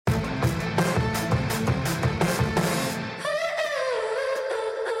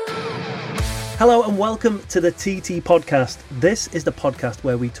Hello and welcome to the TT Podcast. This is the podcast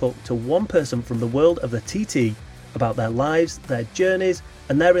where we talk to one person from the world of the TT about their lives, their journeys,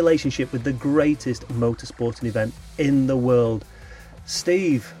 and their relationship with the greatest motorsporting event in the world.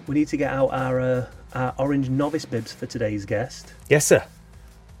 Steve, we need to get out our orange novice bibs for today's guest. Yes, sir.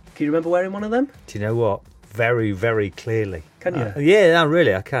 Can you remember wearing one of them? Do you know what? Very, very clearly. Can you? Yeah, no,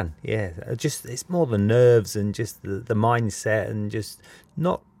 really, I can. Yeah, just it's more the nerves and just the mindset and just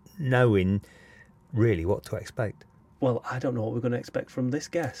not knowing really what to expect. Well, I don't know what we're going to expect from this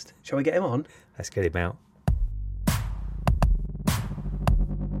guest. Shall we get him on? Let's get him out.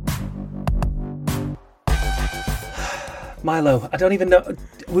 Milo, I don't even know.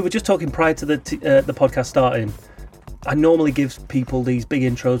 We were just talking prior to the podcast starting. I normally give people these big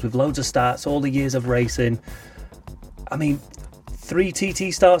intros with loads of stats, all the years of racing. I mean, 3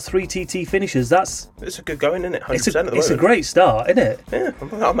 TT starts, 3 TT finishes. It's a good going, isn't it? 100% at the moment. It's a great start, isn't it? Yeah,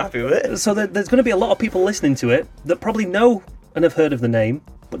 I'm happy with it. So there's going to be a lot of people listening to it that probably know and have heard of the name,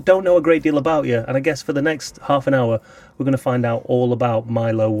 but don't know a great deal about you. And I guess for the next half an hour, we're going to find out all about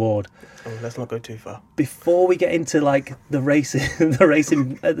Milo Ward. Oh, let's not go too far. Before we get into like the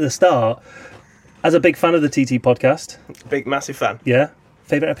racing at the start, as a big fan of the TT podcast, big massive fan. Yeah,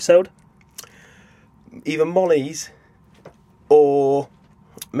 favorite episode? Either Molly's or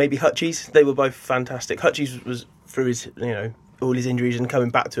maybe Hutchie's. They were both fantastic. Hutchie's was through his, all his injuries and coming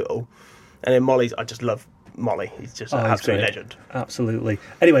back to it all. And then Molly's, I just love Molly. He's just an absolute legend. Absolutely.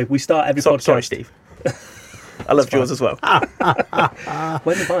 Anyway, we start every podcast. Sorry, Steve. I loved yours as well.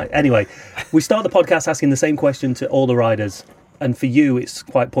 When did I? Anyway, we start the podcast asking the same question to all the riders. And for you, it's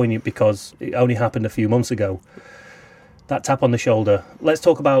quite poignant because it only happened a few months ago. That tap on the shoulder. Let's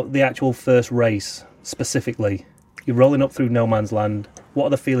talk about the actual first race specifically. You're rolling up through no man's land. What are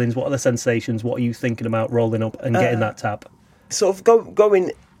the feelings? What are the sensations? What are you thinking about rolling up and getting that tap? Sort of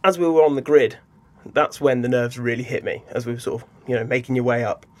going as we were on the grid. That's when the nerves really hit me as we were sort of, making your way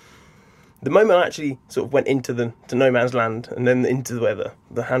up. The moment I actually sort of went into to no man's land and then into where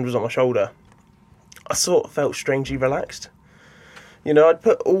the hand was on my shoulder, I sort of felt strangely relaxed. I'd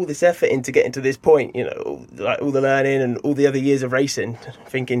put all this effort into getting to this point, like all the learning and all the other years of racing,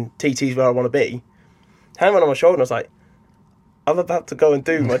 thinking TT's where I want to be. Hand went on my shoulder and I was like, I'm about to go and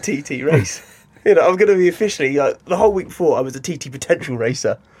do my TT race. I'm going to be officially, the whole week before I was a TT potential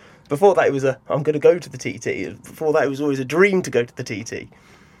racer. Before that it was I'm going to go to the TT. Before that it was always a dream to go to the TT.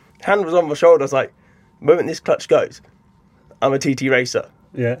 Hand was on my shoulder, I was like, the moment this clutch goes, I'm a TT racer.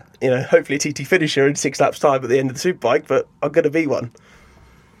 Yeah. Hopefully a TT finisher in 6 laps time at the end of the superbike, but I'm going to be one.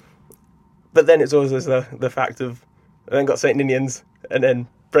 But then it's always the fact of, I then got St Ninians and then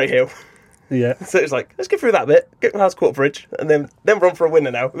Bray Hill. Yeah. So it's like, let's get through that bit, get past Court Bridge, and then we're on for a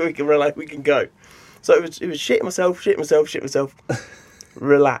winner now. We can go. So it was shit myself,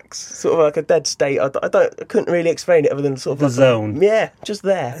 relax, sort of like a dead state. I couldn't really explain it other than sort of the like zone. Yeah, just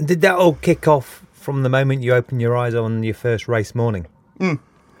there. And did that all kick off from the moment you opened your eyes on your first race morning?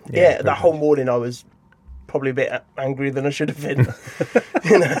 Yeah, that whole morning I was probably a bit angrier than I should have been.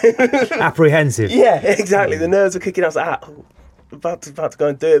 Apprehensive. Yeah, exactly. The nerves were kicking. I was like, about to go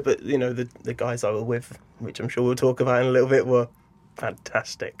and do it, but the guys I were with, which I'm sure we'll talk about in a little bit, were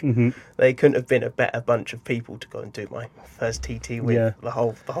fantastic. Mm-hmm. They couldn't have been a better bunch of people to go and do my first TT with. Yeah. The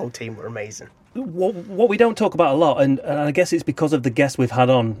whole team were amazing. What we don't talk about a lot, and I guess it's because of the guests we've had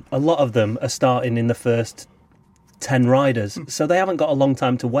on, a lot of them are starting in the first 10 riders, so they haven't got a long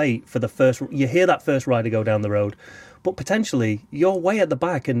time to wait for the first. You hear that first rider go down the road, but potentially you're way at the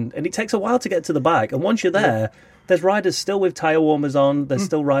back, and it takes a while to get to the back, and once you're there, there's riders still with tyre warmers on, there's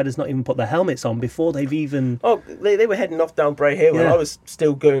still riders not even put their helmets on before they've even... Oh, they were heading off down Bray Hill, and I was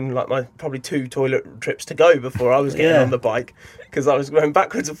still going like my probably 2 toilet trips to go before I was getting on the bike, because I was going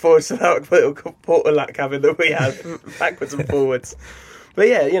backwards and forwards to that little porter lat cabin that we had, backwards and forwards. But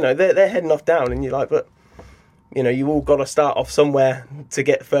yeah, they're heading off down, and you're like, but... you all got to start off somewhere to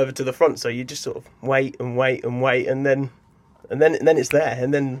get further to the front, so you just sort of wait, and then it's there,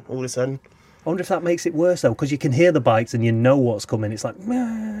 and then all of a sudden... I wonder if that makes it worse, though, because you can hear the bikes and you know what's coming. It's like...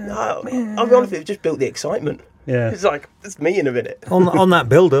 I'll be honest, it just built the excitement. Yeah. It's like, it's me in a minute. on that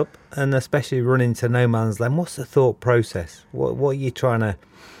build-up, and especially running to no man's land, what's the thought process? What are you trying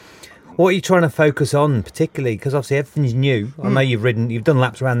to focus on, particularly? Because obviously everything's new. I know you've done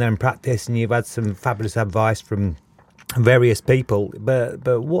laps around there in practice, and you've had some fabulous advice from various people.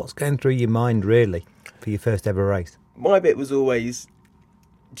 But what's going through your mind really for your first ever race? My bit was always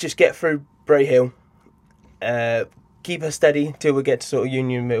just get through Bray Hill, keep her steady till we get to sort of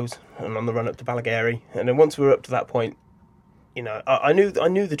Union Mills and on the run up to Balagary, and then once we were up to that point, I knew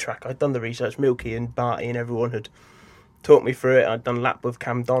the track. I'd done the research. Milky and Barty and everyone had taught me through it. I'd done a lap with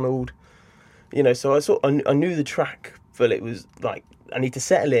Cam Donald. So I knew the track, but it was like I need to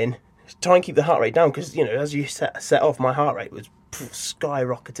settle in, try and keep the heart rate down because as you set off, my heart rate was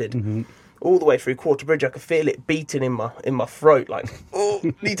skyrocketed all the way through Quarter Bridge. I could feel it beating in my throat, like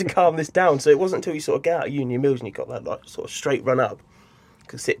need to calm this down. So it wasn't until you sort of get out of Union Mills and you got that like sort of straight run up,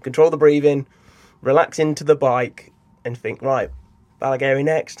 could control the breathing, relax into the bike, and think right, Ballagary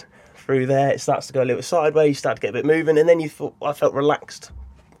next. Through there, it starts to go a little sideways, you start to get a bit moving, and then I felt relaxed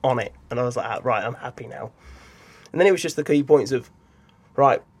on it, and I was like, right, I'm happy now. And then it was just the key points of,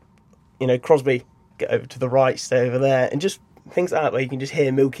 right, Crosby, get over to the right, stay over there, and just things like that where you can just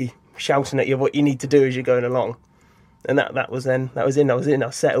hear Milky shouting at you what you need to do as you're going along. And that was in, I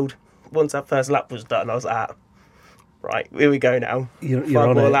was settled. Once that first lap was done, I was like, right, here we go now. You're 5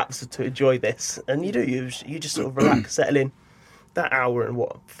 on more it. laps to enjoy this. And you just sort of relax, settle in. That hour and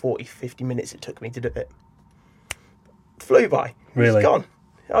 40, 50 minutes it took me to do it flew by. Really? It's gone.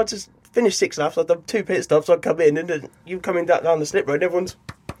 I just finished 6 laps. I'd done 2 pit stops. I'd come in, and then you coming down the slip road. Everyone's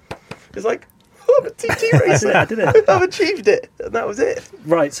it's like, I'm a TT racer. I did it. I've achieved it, and that was it.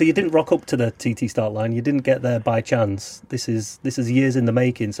 Right, so you didn't rock up to the TT start line. You didn't get there by chance. This is years in the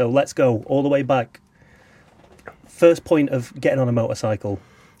making. So let's go all the way back. First point of getting on a motorcycle.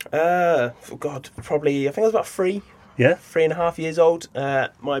 God, probably I think I was about 3. Yeah. 3.5 years old.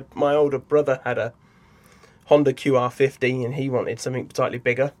 My older brother had a Honda QR50 and he wanted something slightly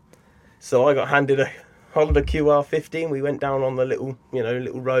bigger. So I got handed a Honda QR50 and we went down on the little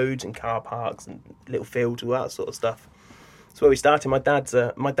roads and car parks and little fields, all that sort of stuff. That's where we started. My dad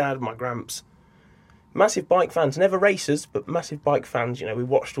and my gramps, massive bike fans, never racers, but massive bike fans. We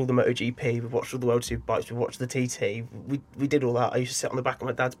watched all the MotoGP, we watched all the World Superbikes, we watched the TT. We did all that. I used to sit on the back of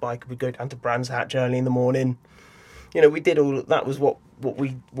my dad's bike and we'd go down to Brands Hatch early in the morning. We did all that. Was what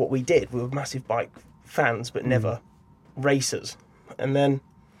we did. We were massive bike fans, but never racers. And then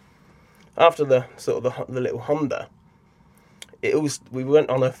after the little Honda, we went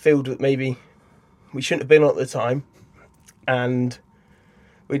on a field that maybe we shouldn't have been on at the time, and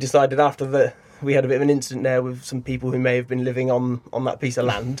we decided we had a bit of an incident there with some people who may have been living on that piece of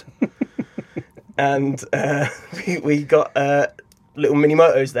land, and we got little mini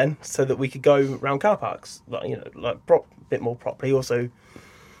motos then, so that we could go around car parks, bit more properly. Also,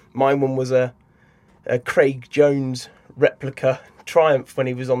 my one was a Craig Jones replica Triumph when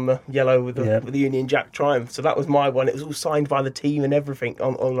he was on the yellow with the Union Jack Triumph. So that was my one. It was all signed by the team and everything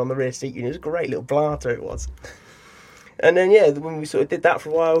on the rear seat. It was a great little blaster it was. And then when we sort of did that for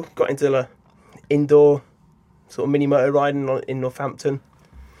a while, got into the indoor sort of mini moto riding in Northampton.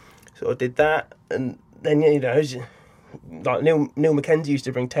 Sort of did that, and then like Neil Mackenzie used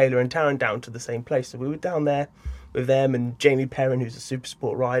to bring Taylor and Taryn down to the same place, so we were down there with them and Jamie Perrin, who's a super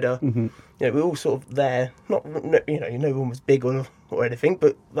sport rider. We were all sort of there. Not no one was big or anything,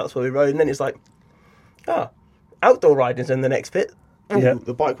 but that's where we rode. And then it's like, outdoor riding's in the next bit.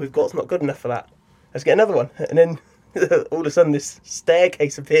 The bike we've got's not good enough for that. Let's get another one. And then all of a sudden this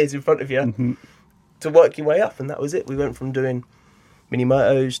staircase appears in front of you to work your way up, and that was it. We went from doing mini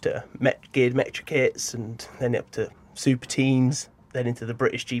motos to geared metric kits, and then up to super teams, then into the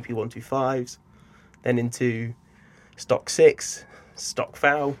British GP125s, then into stock 6, stock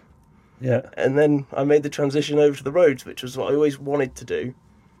foul, and then I made the transition over to the roads, which was what I always wanted to do,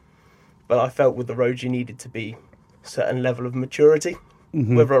 but I felt with the roads you needed to be a certain level of maturity.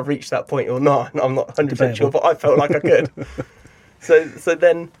 Whether I've reached that point or not, I'm not 100% sure, but I felt like I could. so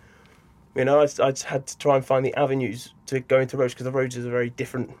then I just had to try and find the avenues to go into roads, because the roads is a very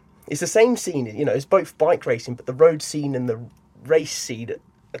different. It's the same scene, it's both bike racing, but the road scene and the race scene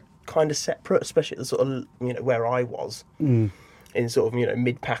are kind of separate, especially at the sort of where I was in sort of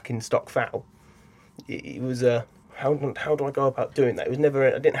mid-pack in stock foul. It was how do I go about doing that? It was never.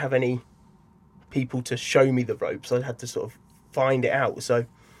 I didn't have any people to show me the ropes. I had to sort of find it out. So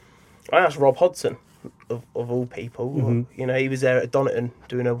I asked Rob Hodson, of all people. He was there at Donington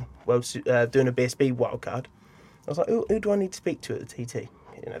doing a BSB wildcard. I was like, who do I need to speak to at the TT?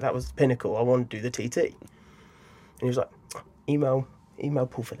 That was the pinnacle. I wanted to do the TT. And he was like, email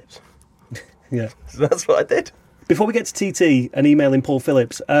Paul Phillips. Yeah. So that's what I did. Before we get to TT and emailing Paul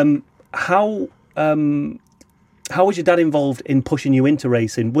Phillips, how was your dad involved in pushing you into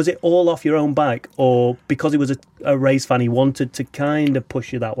racing? Was it all off your own back, or because he was a race fan, he wanted to kind of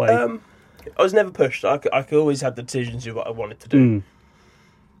push you that way? I was never pushed. I could always have the decisions of what I wanted to do.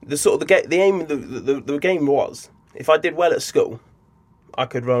 The aim, the game was, if I did well at school, I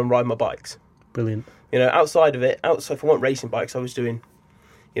could run and ride my bikes. Brilliant. Outside if I weren't racing bikes, I was doing,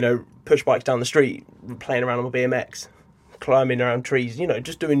 push bikes down the street, playing around on my BMX, climbing around trees,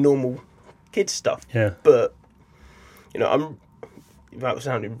 just doing normal kids stuff. Yeah. But, I'm, without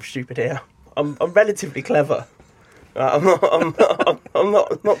sounding stupid here, I'm relatively clever. I'm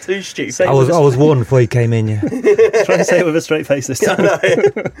not too stupid. I was warned before you came in. Yeah. Try and say it with a straight face this time.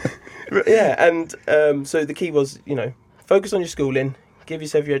 Yeah, and so the key was, focus on your schooling, give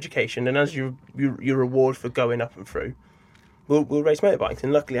yourself your education, and as your reward for going up and through, we'll race motorbikes.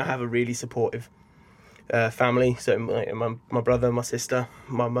 And luckily, I have a really supportive family. So my brother, my sister,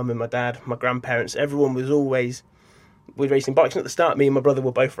 my mum and my dad, my grandparents, everyone was always racing bikes. And at the start, me and my brother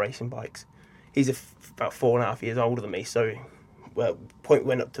were both racing bikes. He's about 4.5 years older than me, so point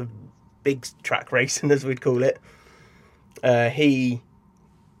went up to big track racing, as we'd call it. He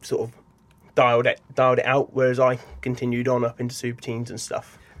sort of dialed it out, whereas I continued on up into super teens and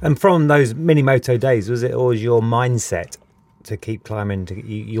stuff. And from those mini moto days, was it always your mindset to keep climbing?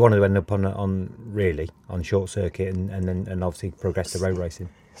 You wanted to end up on short circuit and obviously progress to road racing.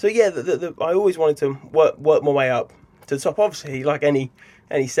 So yeah, I always wanted to work my way up to the top. Obviously, like any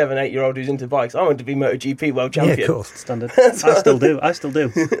 7-8-year-old who's into bikes, I wanted to be MotoGP world champion. Yeah, of course, standard. I still do.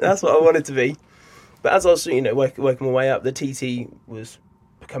 That's what I wanted to be. But as I was, working my way up, the TT was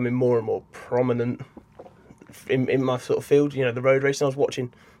becoming more and more prominent in my sort of field. The road racing I was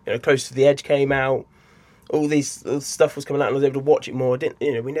watching, Close to the Edge came out. All this stuff was coming out, and I was able to watch it more.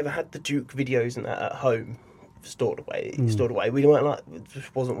 We never had the Duke videos and that at home stored away. We weren't it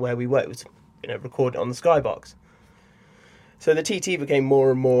just wasn't where we were. It was, recorded on the Skybox. So the TT became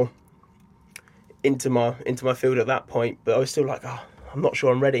more and more into my field at that point. But I was still like, I'm not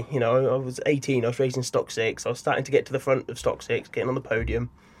sure I'm ready. I was 18. I was racing Stock 6. I was starting to get to the front of Stock 6, getting on the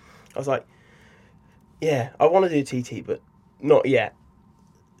podium. I was like, yeah, I want to do TT, but not yet.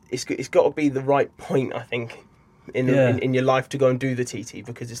 It's got to be the right point, I think, in your life to go and do the TT,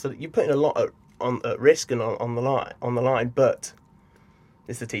 because you're putting a lot at risk and on the line. But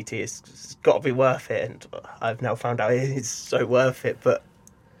it's the TT. It's got to be worth it, and I've now found out it's so worth it. But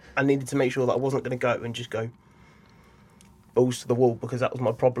I needed to make sure that I wasn't going to go and just go balls to the wall, because that was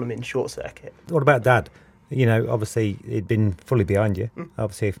my problem in short circuit. What about Dad? Obviously he'd been fully behind you.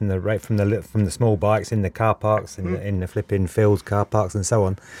 Obviously from the small bikes in the car parks, in the flipping fields, car parks, and so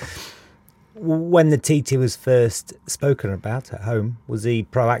on. When the TT was first spoken about at home, was he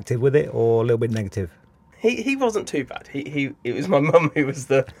proactive with it or a little bit negative? He wasn't too bad. It was my mum who was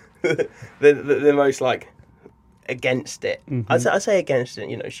the most against it. I say against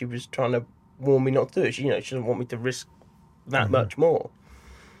it. She was trying to warn me not to do it. She doesn't want me to risk that much more.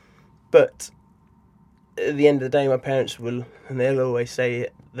 But at the end of the day, my parents will, and they'll always say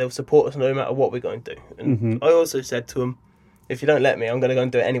they'll support us no matter what we're going to do. And I also said to them, if you don't let me, I'm going to go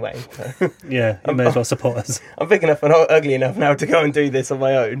and do it anyway. Yeah, you may as well support us. I'm big enough and ugly enough now to go and do this on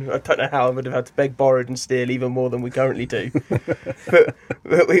my own. I don't know how. I would have had to beg, borrowed and steal even more than we currently do. but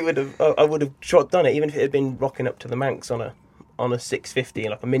I would have done it, even if it had been rocking up to the Manx on a 650,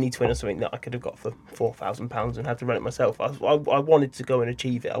 like a mini twin or something that I could have got for £4,000 and had to run it myself. I wanted to go and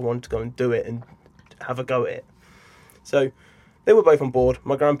achieve it. I wanted to go and do it and have a go at it. So they were both on board.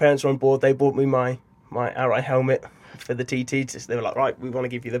 My grandparents were on board. They bought me my outright helmet for the TT. They were like, right, we want to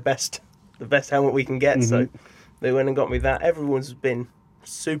give you the best helmet we can get. So they went and got me that. Everyone's been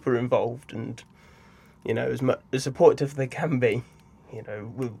super involved and as supportive as they can be,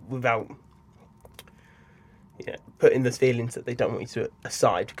 without putting the feelings that they don't want you to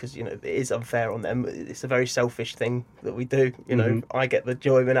aside, because it is unfair on them. It's a very selfish thing that we do. I get the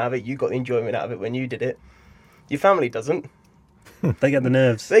enjoyment out of it. You got the enjoyment out of it when you did it. Your family doesn't. They get the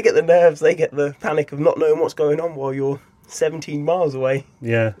nerves. They get the panic of not knowing what's going on while you're 17 miles away.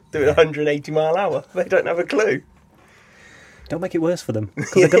 Yeah. Doing 180 mile an hour. They don't have a clue. Don't make it worse for them,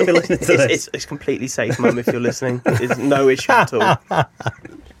 because they're going to be listening to this. It's completely safe, Mum, if you're listening. There's no issue at all.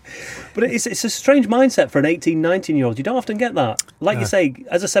 But it's a strange mindset for an 18, 19-year-old. You don't often get that. Like you say,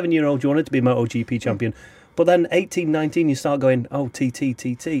 as a 7-year-old, you wanted to be a MotoGP champion. But then 18, 19, you start going, oh,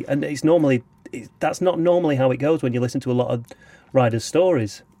 TT. And that's not normally how it goes when you listen to a lot of riders'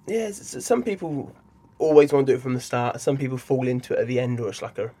 stories. Yeah, some people always want to do it from the start. Some people fall into it at the end, or it's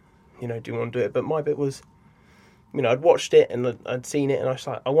like do you want to do it? But my bit was, I'd watched it and I'd seen it and I was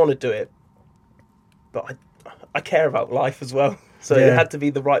like, I want to do it. But I care about life as well. So it had to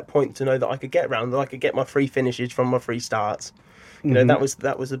be the right point to know that I could get round, that I could get my free finishes from my free starts. That was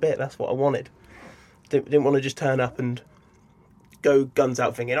the bit. That's what I wanted. Didn't want to just turn up and go guns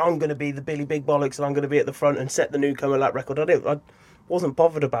out thinking I'm going to be the Billy Big Bollocks and I'm going to be at the front and set the newcomer lap record. I wasn't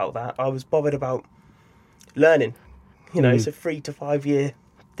bothered about that. I was bothered about learning. It's a 3 to 5 year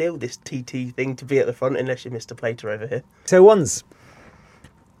deal, this TT thing, to be at the front, unless you're Mr. Plater over here. So once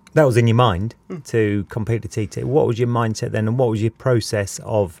that was in your mind to complete the TT, what was your mindset then, and what was your process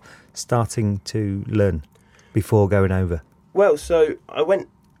of starting to learn before going over? Well, so I went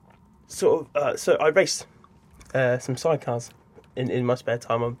So I race some sidecars in my spare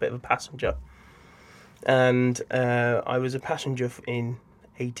time. I'm a bit of a passenger, and I was a passenger in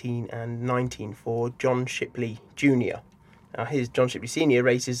 18 and 19 for John Shipley Jr. Now his John Shipley Sr.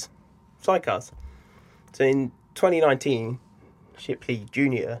 races sidecars. So in 2019, Shipley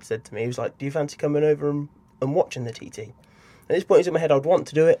Jr. said to me, he was like, "Do you fancy coming over and watching the TT?" At this point, it's in my head, I'd want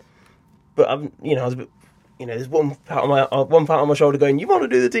to do it, but I was a bit, there's one part on my shoulder going, "You want to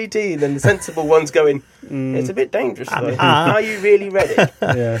do the TT?" And then the sensible one's going, "It's a bit dangerous though. Are you really ready?"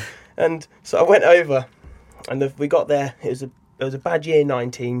 Yeah. And so I went over, and we got there. It was a bad year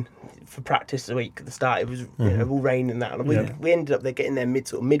 19 for practice a week at the start. It was all rain and that, and we ended up there getting there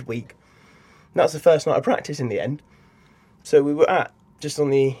midweek. And that was the first night of practice in the end. So we were just on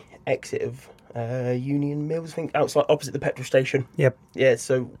the exit of Union Mills, I think, outside, opposite the petrol station. Yep. Yeah,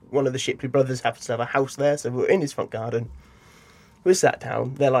 so one of the Shipley brothers happens to have a house there, so we were in his front garden. We sat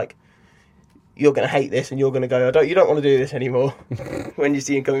down. They're like, "You're going to hate this," and you're going to go, "You don't want to do this anymore." When you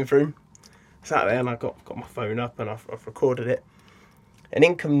see him coming through. Sat there, and I got my phone up, and I've recorded it. And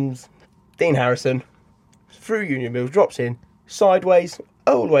in comes Dean Harrison, through Union Mills, drops in, sideways,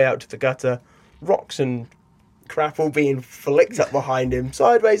 all the way out to the gutter, rocks and crap all being flicked up behind him,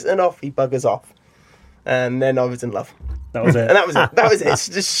 sideways, and off he buggers off. And then I was in love. That was it. And that was it. It's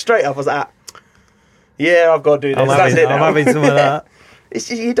just straight up, I was like, "Yeah, I've got to do this." I'm having some of that. It's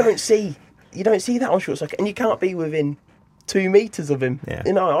just, you don't see that on short circuit, and you can't be within 2 meters of him. Yeah.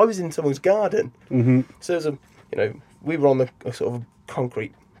 I was in someone's garden. Mm-hmm. So there's we were on a sort of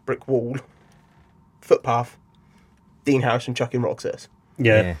concrete brick wall, footpath, Dean Harrison chucking rocks at us.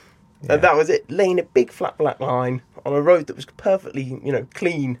 Yeah. And that was it, laying a big flat black line on a road that was perfectly,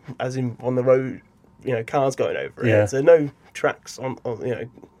 clean, as in on the road, cars going over Yeah. it. So no tracks on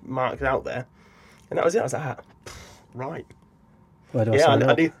marked out there. And that was it. I was like, right. Where do I Yeah, sign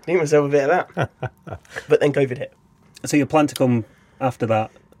I up? need myself a bit of that. But then COVID hit. So you plan to come after that?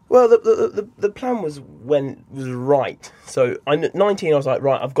 Well, the plan was right. So 19, I was like,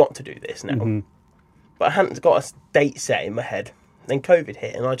 right, I've got to do this now. Mm-hmm. But I hadn't got a date set in my head. Then COVID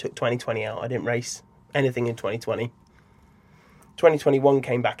hit, and I took 2020 out. I didn't race anything in 2020. 2021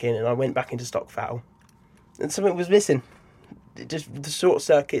 came back in, and I went back into stock foul. And something was missing. The short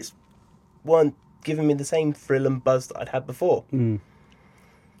circuits weren't giving me the same thrill and buzz that I'd had before. Mm.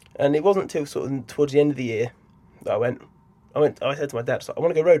 And it wasn't until sort of towards the end of the year that I said to my dad, "I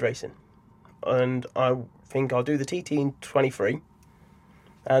want to go road racing, and I think I'll do the TT in 23,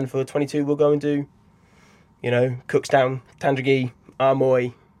 and for 22 we'll go and do, Cookstown, Tandragee,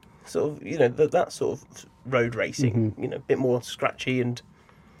 Armoy, sort of, that sort of road racing, Mm-hmm. a bit more scratchy, and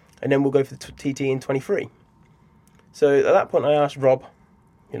then we'll go for the TT in 23. So at that point I asked Rob,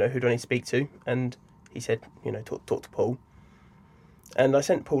 who do I need to speak to, and he said, talk to Paul. And I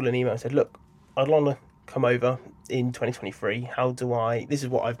sent Paul an email and said, "Look, I'd want to come over in 2023. This is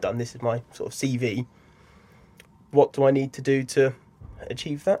what I've done, this is my sort of CV. What do I need to do to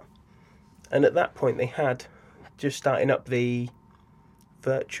achieve that?" And at that point they had just starting up the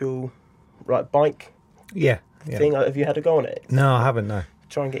virtual bike Yeah. thing. Have you had a go on it? No, I haven't. No.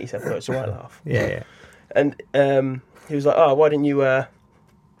 Try and get yourself a go. It's a right laugh. Yeah. And he was like, "Oh, why don't you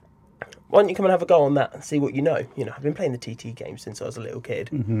come and have a go on that and see what you know?" I've been playing the TT game since I was a little kid.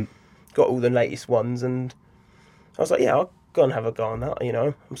 Mm-hmm. Got all the latest ones, and I was like, "Yeah, I'll go and have a go on that."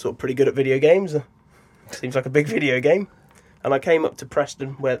 I'm sort of pretty good at video games. Seems like a big video game. And I came up to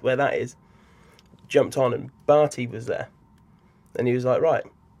Preston, where that is, jumped on, and Barty was there. And he was like, "Right,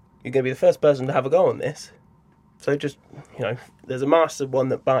 you're going to be the first person to have a go on this. So just, there's a master one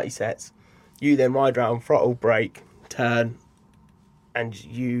that Barty sets. You then ride around, throttle, brake, turn, and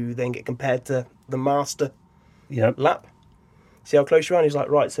you then get compared to the master Yep. lap. See how close you are?" And he's like,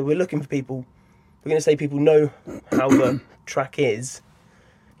 "Right, so we're looking for people. We're going to say people know how the track is,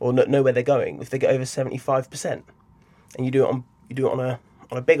 or know where they're going. If they get over 75%, and you do it on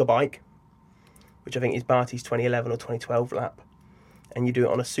a bigger bike, which I think is Barty's 2011 or 2012 lap, and you do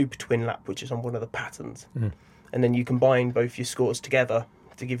it on a super twin lap, which is on one of the patterns, and then you combine both your scores together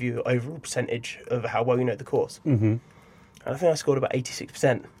to give you an overall percentage of how well you know the course." Mm-hmm. And I think I scored about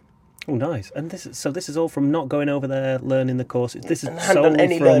 86%. Oh, nice. And this is all from not going over there, learning the course. This is And I hadn't done solely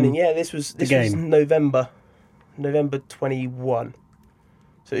any from learning. Yeah, this was game. November 21.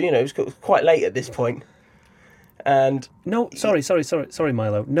 So it was quite late at this point. And No, sorry,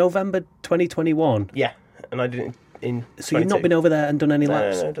 Milo. November 2021. yeah, and I did it in. So you've not 22. been over there and done any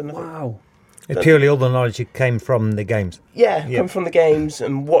laps? No, done nothing. Wow. It's purely all the knowledge that came from the games. Yeah, Yeah. come from the games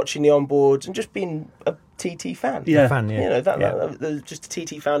and watching the onboards and just being a TT fan. Yeah. A fan, yeah. That just a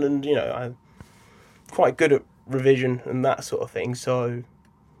TT fan, and I'm quite good at revision and that sort of thing. So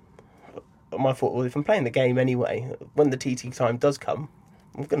my thought was, if I'm playing the game anyway, when the TT time does come,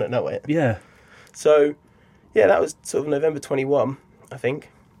 I'm going to know it. Yeah. So, yeah, that was sort of November 21, I think.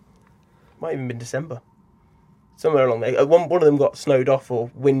 Might even been December. Somewhere along there. One of them got snowed off or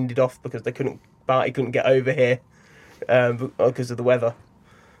winded off because Barty couldn't get over here because of the weather.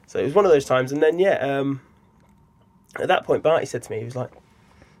 So it was one of those times. And then, at that point, Barty said to me, he was like,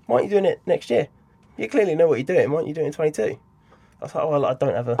 why aren't you doing it next year? You clearly know what you're doing. Why aren't you doing it in 22? I was like, well, I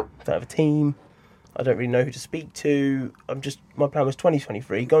don't have a team. I don't really know who to speak to. My plan was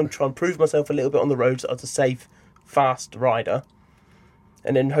 2023, go and try and prove myself a little bit on the roads as a safe, fast rider.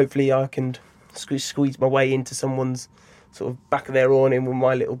 And then hopefully I can squeeze my way into someone's sort of back of their awning with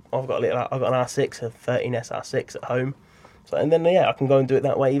I've got an R6, a 13S R6 at home. So, and then, I can go and do it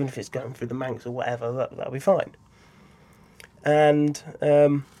that way, even if it's going through the Manx or whatever, that'll be fine. And,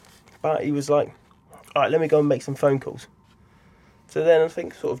 but he was like, all right, let me go and make some phone calls. So then I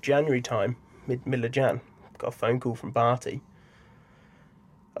think sort of January time, middle of Jan, got a phone call from Barty.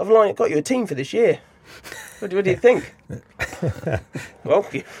 I've got you a team for this year. What do you think? Well,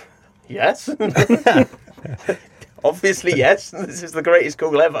 yes. Obviously, yes. This is the greatest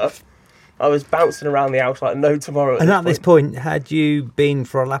call ever. I was bouncing around the house like no tomorrow. And at this point, had you been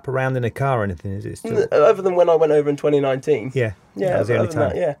for a lap around in a car or anything? Is it still... Other than when I went over in 2019. Yeah. Yeah, that was the only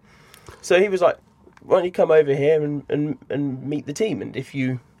time. Yeah. So he was like, why don't you come over here and meet the team? And if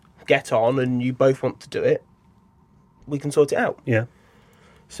you get on and you both want to do it, we can sort it out. Yeah.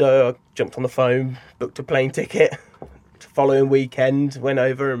 So I jumped on the phone, booked a plane ticket. The following weekend, went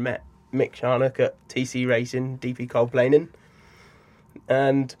over and met Mick Sharnock at TC Racing, DP Coldplaning,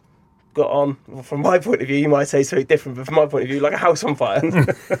 and got on. Well, from my point of view, you might say something different, but from my point of view, like a house on fire.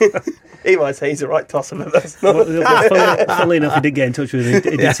 He might say he's a right tosser, but that's not. Funnily enough, he did get in touch with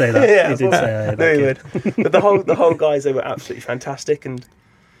him. He did say that. Yeah, he did say that. He would. But the whole guys, they were absolutely fantastic, and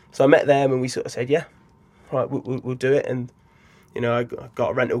so I met them, and we sort of said, yeah, right, we'll do it, and I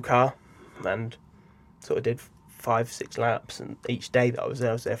got a rental car, and sort of did 5-6 laps, and each day that I was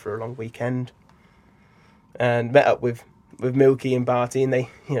there for a long weekend, and met up with Milky and Barty, and they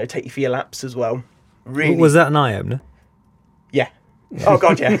take you for your laps as well. Really, Was that an eye opener? Yeah. Oh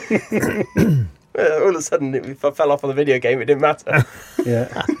god, yeah. All of a sudden, if I fell off on the video game, it didn't matter.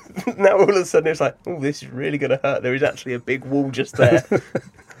 Yeah. Now all of a sudden, it's like, oh, this is really going to hurt. There is actually a big wall just there.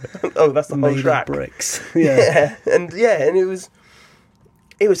 Oh, that's the whole track. Bricks. Yeah. And it was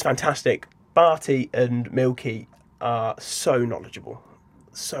fantastic. Barty and Milky are so knowledgeable,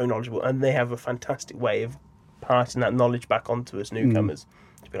 and they have a fantastic way of passing that knowledge back onto us newcomers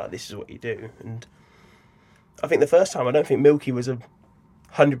to be like, this is what you do. And I think the first time, I don't think Milky was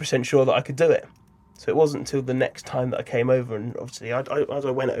 100% sure that I could do it. So it wasn't until the next time that I came over, and obviously as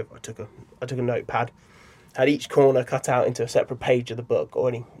I went over, I took a notepad, had each corner cut out into a separate page of the book, or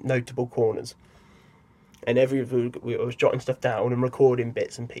any notable corners, and I was jotting stuff down and recording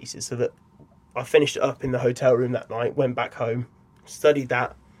bits and pieces, so that I finished it up in the hotel room that night, went back home, studied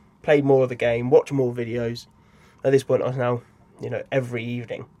that, played more of the game, watched more videos. At this point, I was now, every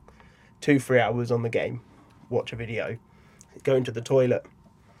evening, 2-3 hours on the game, watch a video, go into the toilet,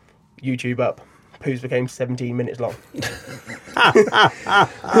 YouTube up. Poos became 17 minutes long.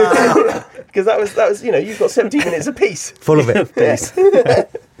 Because that was you've got 17 minutes apiece. Full of it. Yeah.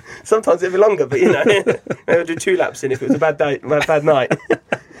 Sometimes it'd be longer, but I'll do 2 laps in if it was a bad night.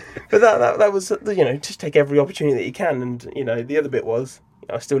 But that was just take every opportunity that you can. And the other bit was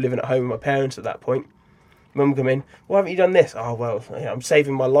I was still living at home with my parents at that point. Mum come in, why haven't you done this? Oh, well, I'm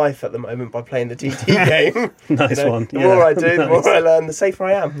saving my life at the moment by playing the TT game. Nice one. The more I do, the more I learn, the safer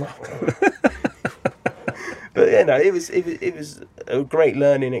I am. But it was a great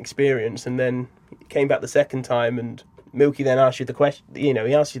learning experience. And then came back the second time, and Milky then asked you the question. He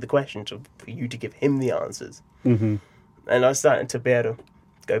asked you the questions for you to give him the answers. Mm-hmm. And I started to be able to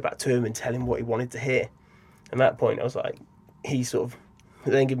go back to him and tell him what he wanted to hear. And at that point, I was like, he sort of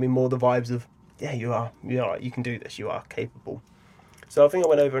then gave me more the vibes of, yeah, you are, you can do this, you are capable. So I think I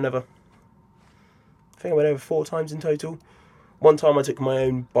went over 4 times in total. One time I took my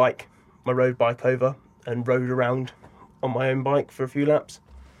own bike, my road bike over, and rode around on my own bike for a few laps.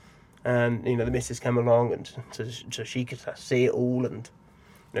 And, the missus came along, and so she could see it all, and,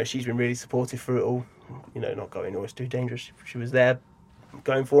 she's been really supportive through it all. Not going always too dangerous. She was there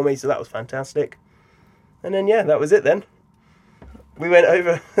going for me, so that was fantastic. And then, that was it then. We went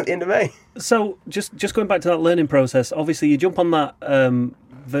over at the end of May. So just going back to that learning process, obviously you jump on that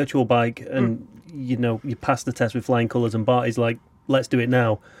virtual bike and, you pass the test with flying colours, and Barty's like, let's do it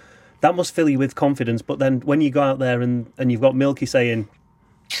now. That must fill you with confidence. But then when you go out there and you've got Milky saying,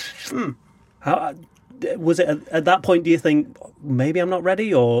 how Was it at that point, do you think, maybe I'm not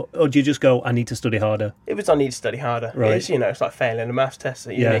ready? Or do you just go, I need to study harder? It was I need to study harder. Right. It's, it's like failing a maths test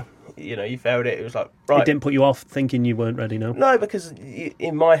at uni. Yeah. You failed it. It was like, right. It didn't put you off thinking you weren't ready, no? No, because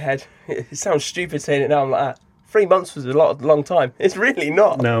in my head, it sounds stupid saying it now. I'm like, 3 months was a long time. It's really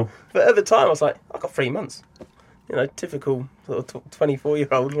not. No. But at the time, I was like, I got 3 months. Typical sort of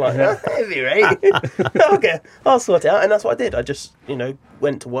 24-year-old, like, heavy, right? Okay, I'll sort it out. And that's what I did. I just,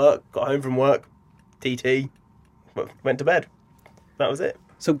 went to work, got home from work, TT, went to bed. That was it.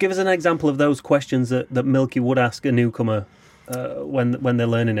 So give us an example of those questions that Milky would ask a newcomer when they're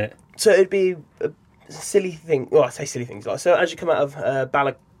learning it. So it'd be a silly thing. Well, I say silly things. Like, so as you come out of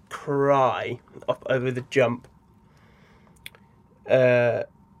Balacry, up over the jump,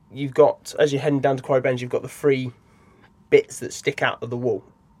 you've got, as you're heading down to Quarry Bend, you've got the 3 bits that stick out of the wall.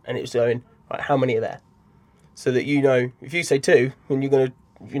 And it's going, right, how many are there? So that if you say 2, then you're going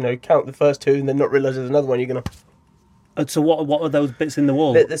to, count the first 2 and then not realise there's another one, you're going to... So what are those bits in the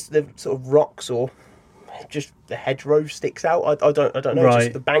wall? They're sort of rocks, or just the hedgerow sticks out. I don't know. Right.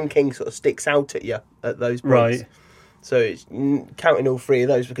 Just the banking sort of sticks out at you at those points. Right. So it's counting all 3 of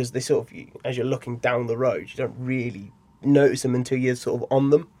those, because they sort of, as you're looking down the road, you don't really notice them until you're sort of on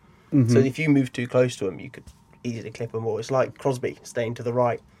them. Mm-hmm. So if you move too close to them, you could easily clip them. Or it's like Crosby staying to the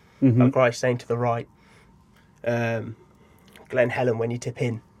right, Balacry staying to the right, Glen Helen when you tip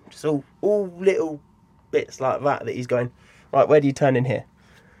in. Just all little bits like that he's going, right, where do you turn in here?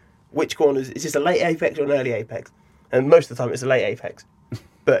 Which corners? Is this a late apex or an early apex? And most of the time it's a late apex.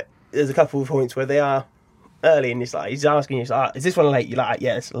 But there's a couple of points where they are early, and it's like, he's asking you, is this one late? You're like,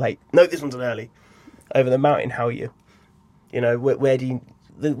 yeah, it's late. No, this one's an early. Over the mountain, how are you? Where do you...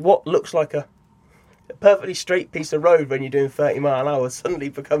 what looks like a perfectly straight piece of road when you're doing 30 mile an hour suddenly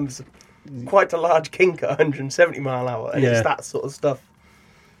becomes quite a large kink at 170 mile an hour. And it's that sort of stuff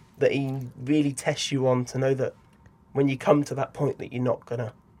that he really tests you on, to know that when you come to that point that you're not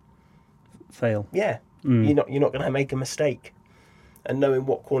gonna fail. Yeah, you're not gonna make a mistake. And knowing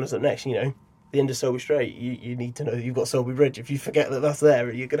what corners up next, the end of Selby Straight, you need to know that you've got Selby Bridge. If you forget that that's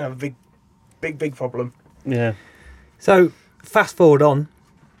there, you're gonna have a big problem. Yeah. So fast forward on.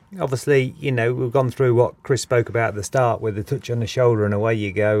 Obviously, we've gone through what Chris spoke about at the start with the touch on the shoulder, and away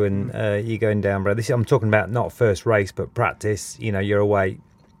you go, and you're going down. But I'm talking about not first race, but practice. You're away.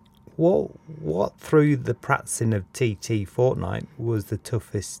 What through the practicing of TT Fortnight was the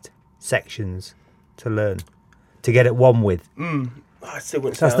toughest sections to learn, to get it one with? I still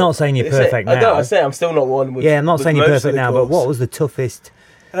wouldn't so that's not saying you're perfect now. I say I'm still not one with. Yeah, I'm not saying you're perfect now, course. But what was the toughest?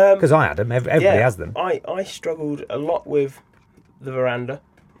 Because I had them. Everybody has them. I struggled a lot with the veranda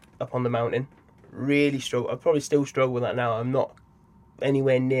up on the mountain. Really struggle. I probably still struggle with that now. I'm not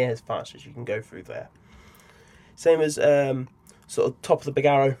anywhere near as fast as you can go through there. Same as sort of top of the Big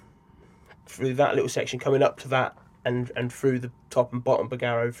Arrow, through that little section, coming up to that, and through the top and bottom Big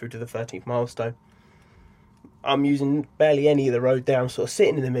Arrow through to the 13th milestone. I'm using barely any of the road there. I'm sort of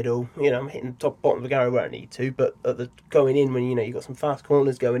sitting in the middle. I'm hitting the top, bottom of Big Arrow where I need to, but at the going in, when you've got some fast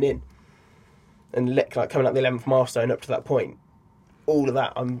corners going in, and like coming up the 11th milestone up to that point, all of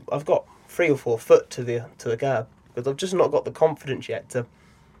that, I've got 3 or 4 foot to the curb, because I've just not got the confidence yet to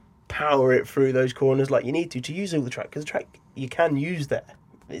power it through those corners like you need to use all the track, because the track you can use there,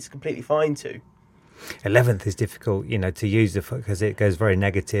 it's completely fine to. 11th is difficult, to use the foot, because it goes very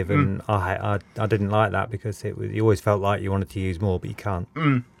negative, and I didn't like that, because you always felt like you wanted to use more, but you can't.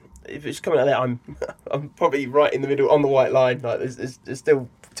 If it's coming out there, I'm probably right in the middle on the white line. Like there's still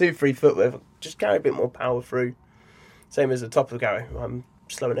 2-3 foot where just carry a bit more power through. Same as the top of the Garrow, I'm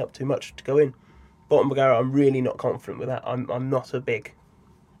slowing it up too much to go in. Bottom of Garrow, I'm really not confident with that. I'm not a big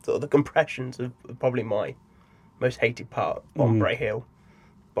sort of, the compressions are probably my most hated part. Bottom Bray Hill,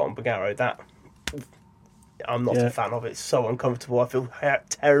 bottom of Garrow, that I'm not a fan of. It's so uncomfortable. I feel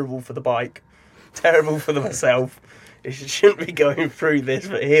terrible for the bike, terrible for myself. It shouldn't be going through this,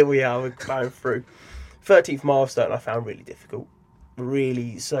 but here we are, we're going through. 13th milestone I found really difficult.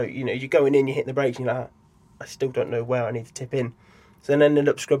 Really, so, you're going in, you hit the brakes, and you're like, I still don't know where I need to tip in. So then I ended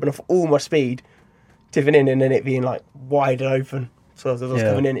up scrubbing off all my speed, tipping in, and then it being like wide open. So as I was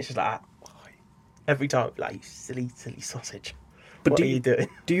coming in, it's just like, every time, like, you silly sausage. But what are you doing?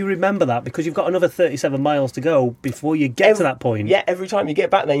 Do you remember that? Because you've got another 37 miles to go before you get to that point. Yeah, every time you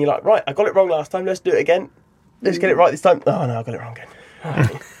get back there, you're like, right, I got it wrong last time, let's do it again. Let's get it right this time. Oh, no, I got it wrong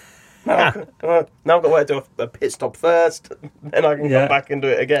again. Now I've got to wait to do a pit stop first, then I can come back and do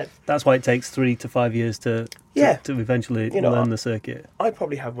it again. That's why it takes 3 to 5 years to eventually learn the circuit. I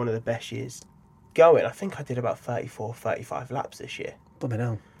probably had one of the best years going. I think I did about 34, 35 laps this year. Blimey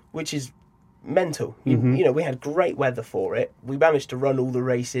hell. Which is mental. We had great weather for it. We managed to run all the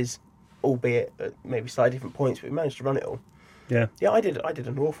races albeit at maybe slightly different points, but we managed to run it all. Yeah. Yeah, I did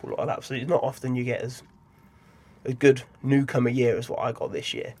an awful lot of laps. So it's not often you get as a good newcomer year as what I got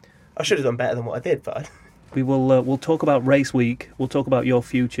this year. I should have done better than what I did, but We will we'll talk about race week, we'll talk about your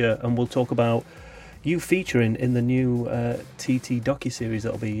future, and we'll talk about you featuring in the new TT docu-series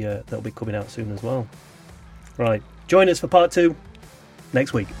that'll be coming out soon as well. Right. Join us for part 2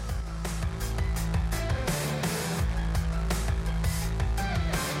 next week.